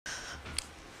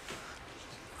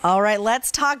All right,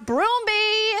 let's talk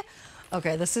Broombi.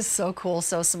 Okay, this is so cool,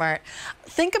 so smart.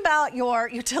 Think about your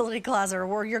utility closet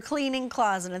or your cleaning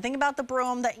closet and think about the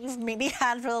broom that you've maybe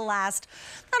had for the last,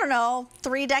 I don't know,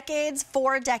 3 decades,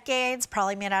 4 decades,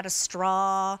 probably made out of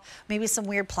straw, maybe some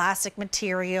weird plastic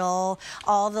material,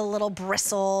 all the little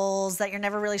bristles that you're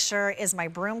never really sure, is my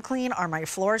broom clean? Are my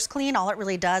floors clean? All it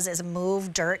really does is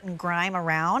move dirt and grime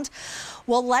around.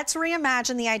 Well, let's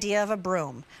reimagine the idea of a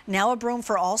broom. Now a broom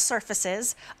for all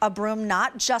surfaces, a broom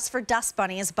not just for dust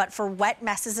bunnies, but for wet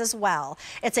messes as well.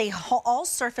 It's a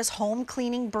all-surface home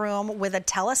cleaning broom with a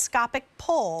telescopic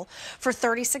pole for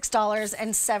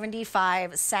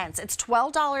 $36.75. It's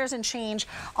 $12 and change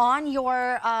on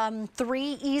your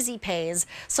 3 easy pays.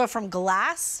 So from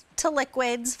glass to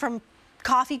liquids, from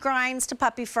coffee grinds to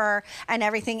puppy fur, and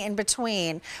everything in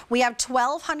between. We have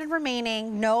 1,200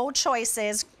 remaining, no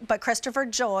choices, but Christopher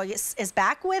Joyce is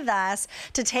back with us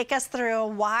to take us through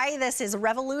why this has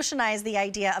revolutionized the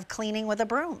idea of cleaning with a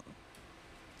broom.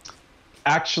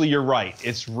 Actually, you're right.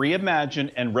 It's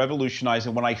reimagined and revolutionized.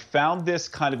 And when I found this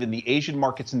kind of in the Asian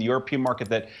markets and the European market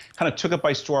that kind of took it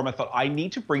by storm, I thought I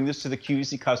need to bring this to the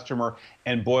QVC customer.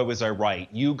 And boy, was I right.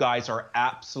 You guys are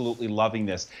absolutely loving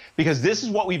this because this is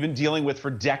what we've been dealing with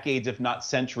for decades, if not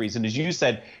centuries. And as you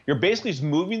said, you're basically just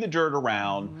moving the dirt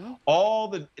around.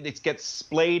 It gets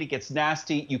splayed, it gets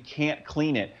nasty. You can't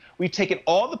clean it. We've taken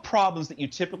all the problems that you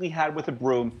typically had with a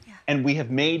broom and we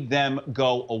have made them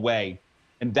go away.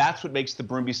 And that's what makes the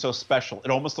Broombi so special.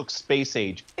 It almost looks space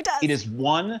age. It does. It is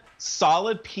one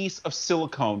solid piece of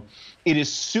silicone. It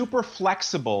is super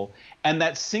flexible. And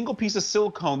that single piece of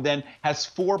silicone then has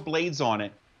 4 blades on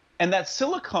it. And that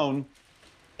silicone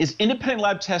is independent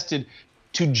lab tested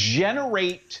to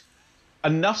generate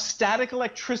enough static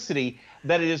electricity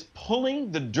that it is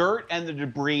pulling the dirt and the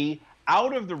debris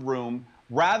out of the room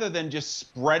rather than just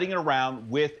spreading it around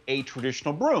with a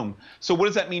traditional broom. So what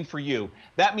does that mean for you?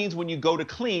 That means when you go to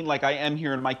clean, like I am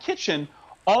here in my kitchen,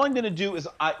 all I'm gonna do is,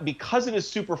 because it is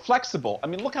super flexible, I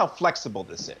mean, look how flexible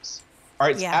this is. All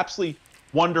right, it's absolutely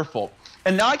wonderful.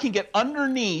 And now I can get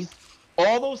underneath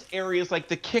all those areas like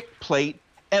the kick plate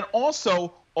and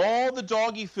also all the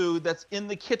doggy food that's in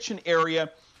the kitchen area.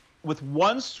 With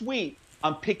one sweep,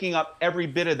 I'm picking up every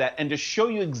bit of that. And to show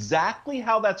you exactly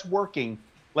how that's working,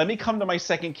 let me come to my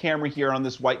second camera here on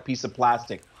this white piece of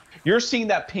plastic. You're seeing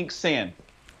that pink sand.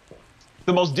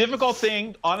 The most difficult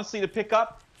thing, honestly, to pick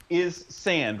up is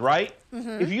sand, right?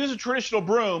 If you use a traditional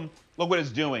broom, look what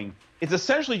it's doing. It's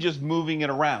essentially just moving it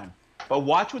around. But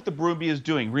watch what the Broombi is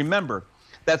doing. Remember,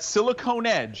 that silicone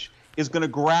edge is going to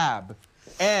grab,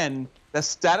 and the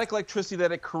static electricity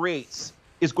that it creates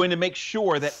is going to make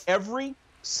sure that every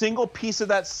single piece of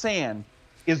that sand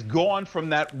is gone from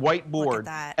that white board.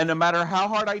 And no matter how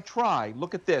hard I try,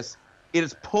 look at this. It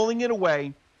is pulling it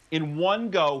away in one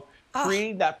go,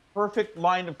 creating that perfect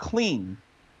line of clean.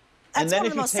 That's and then one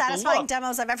of the most satisfying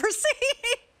demos I've ever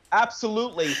seen.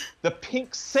 Absolutely. The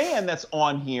pink sand that's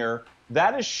on here,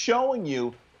 that is showing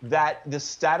you that the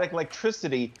static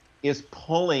electricity is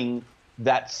pulling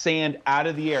that sand out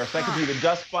of the air. So that could be the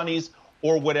dust bunnies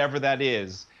or whatever that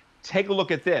is. Take a look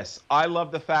at this. I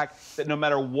love the fact that no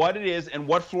matter what it is and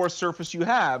what floor surface you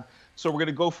have, so we're going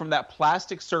to go from that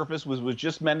plastic surface, which was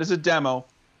just meant as a demo.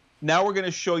 Now we're going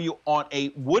to show you on a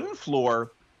wooden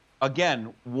floor.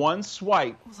 Again, one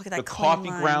swipe, the coffee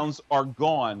grounds are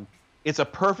gone. It's a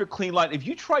perfect clean line. If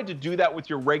you tried to do that with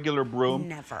your regular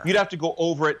broom, you'd have to go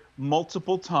over it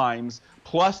multiple times.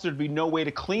 Plus, there'd be no way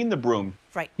to clean the broom.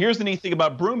 Right. Here's the neat thing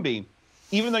about Broombi.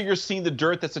 Even though you're seeing the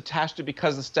dirt that's attached to it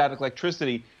because of static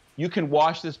electricity, you can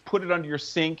wash this, put it under your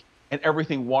sink, and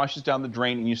everything washes down the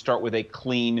drain, and you start with a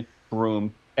clean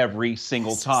broom every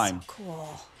single time. So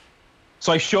cool.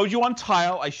 So I showed you on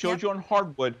tile, I showed you on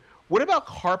hardwood. What about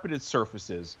carpeted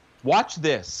surfaces? Watch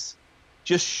this.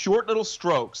 Just short little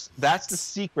strokes. That's the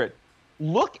secret.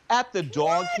 Look at the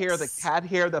dog hair, the cat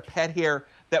hair, the pet hair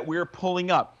that we're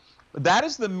pulling up. That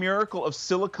is the miracle of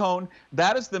silicone.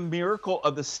 That is the miracle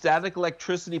of the static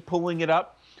electricity pulling it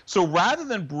up. So rather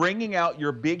than bringing out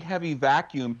your big heavy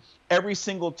vacuum every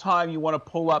single time you want to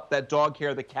pull up that dog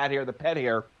hair, the cat hair, the pet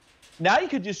hair, now you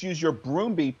could just use your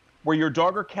Broombi where your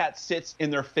dog or cat sits in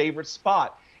their favorite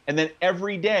spot. And then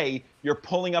every day you're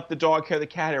pulling up the dog hair, the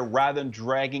cat hair, rather than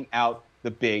dragging out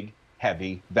the big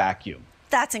heavy vacuum.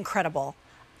 That's incredible.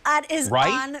 That is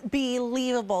Right?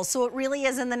 unbelievable. So it really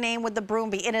is in the name with the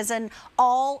Broombi. It is an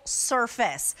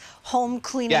all-surface home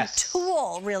cleaning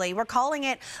tool, really. We're calling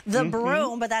it the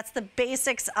Broom, but that's the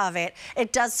basics of it.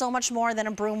 It does so much more than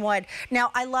a broom would.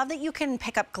 Now, I love that you can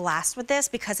pick up glass with this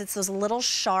because it's those little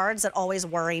shards that always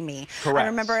worry me. Correct. I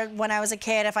remember when I was a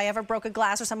kid, if I ever broke a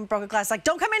glass or someone broke a glass, like,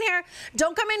 don't come in here,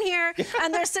 don't come in here.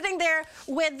 And they're sitting there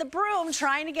with the broom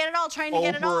trying to get it all,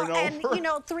 and you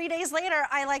know, 3 days later,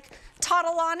 I like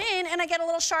toddle on in and I get a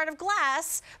little shard of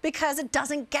glass because it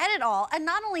doesn't get it all. And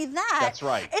not only that, that's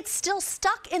right, it's still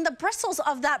stuck in the bristles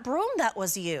of that broom that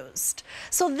was used.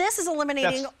 So this is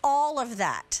eliminating all of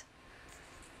that.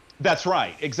 That's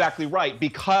right, exactly right,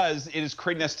 because it is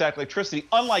creating that static electricity,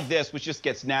 unlike this, which just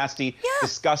gets nasty,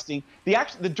 disgusting.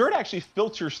 The dirt actually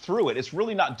filters through it. It's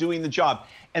really not doing the job.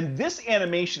 And this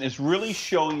animation is really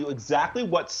showing you exactly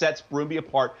what sets Broombi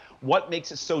apart, what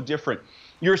makes it so different.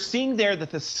 You're seeing there that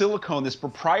the silicone, this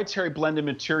proprietary blend of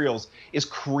materials, is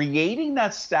creating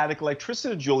that static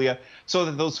electricity, Julia, so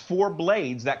that those 4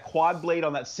 blades, that quad blade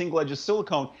on that single edge of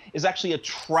silicone, is actually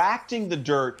attracting the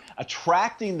dirt,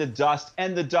 attracting the dust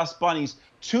and the dust bunnies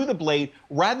to the blade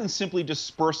rather than simply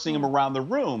dispersing them around the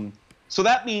room. So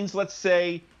that means, let's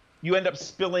say, you end up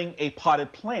spilling a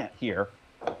potted plant here.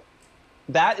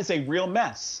 That is a real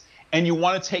mess, and you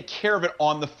want to take care of it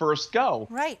on the first go.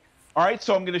 Right. All right,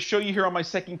 so I'm going to show you here on my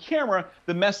second camera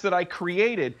the mess that I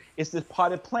created is this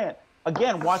potted plant.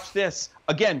 Again, watch this.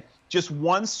 Again, just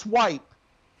one swipe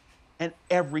and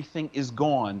everything is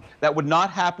gone. That would not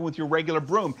happen with your regular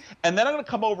broom. And then I'm going to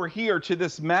come over here to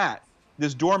this mat,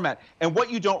 this doormat. And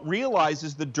what you don't realize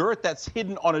is the dirt that's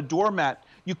hidden on a doormat.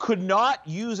 You could not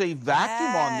use a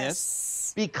vacuum on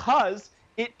this because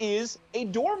it is a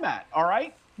doormat, all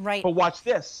right? Right. But watch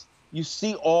this. You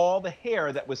see all the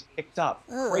hair that was picked up.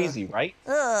 Crazy, right?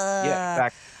 Yeah,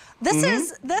 exactly.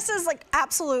 This is like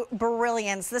absolute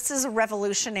brilliance. This is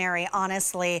revolutionary,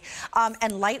 honestly,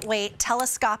 and lightweight,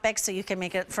 telescopic, so you can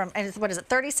make it from, what is it,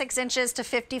 36 inches to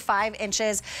 55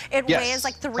 inches. It weighs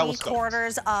like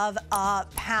 3/4 of a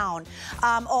pound.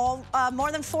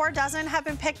 More than 4 dozen have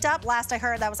been picked up. Last I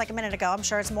heard, that was like a minute ago. I'm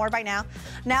sure it's more by now.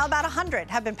 Now about 100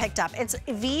 have been picked up. It's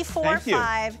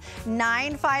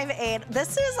V45958.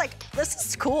 This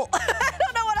is cool. I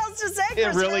don't know what else to say.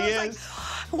 It really is. Like,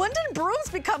 when did brooms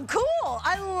become cool?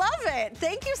 I love it.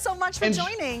 Thank you so much for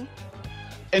joining.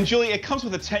 And Julie, it comes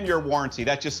with a 10-year warranty.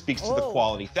 That just speaks to the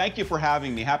quality. Thank you for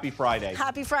having me. Happy Friday.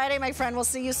 Happy Friday, my friend. We'll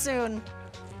see you soon.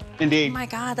 Indeed. Oh my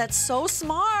God, that's so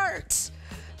smart.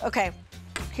 Okay,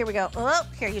 here we go. Oh,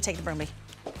 here, you take the Broombi.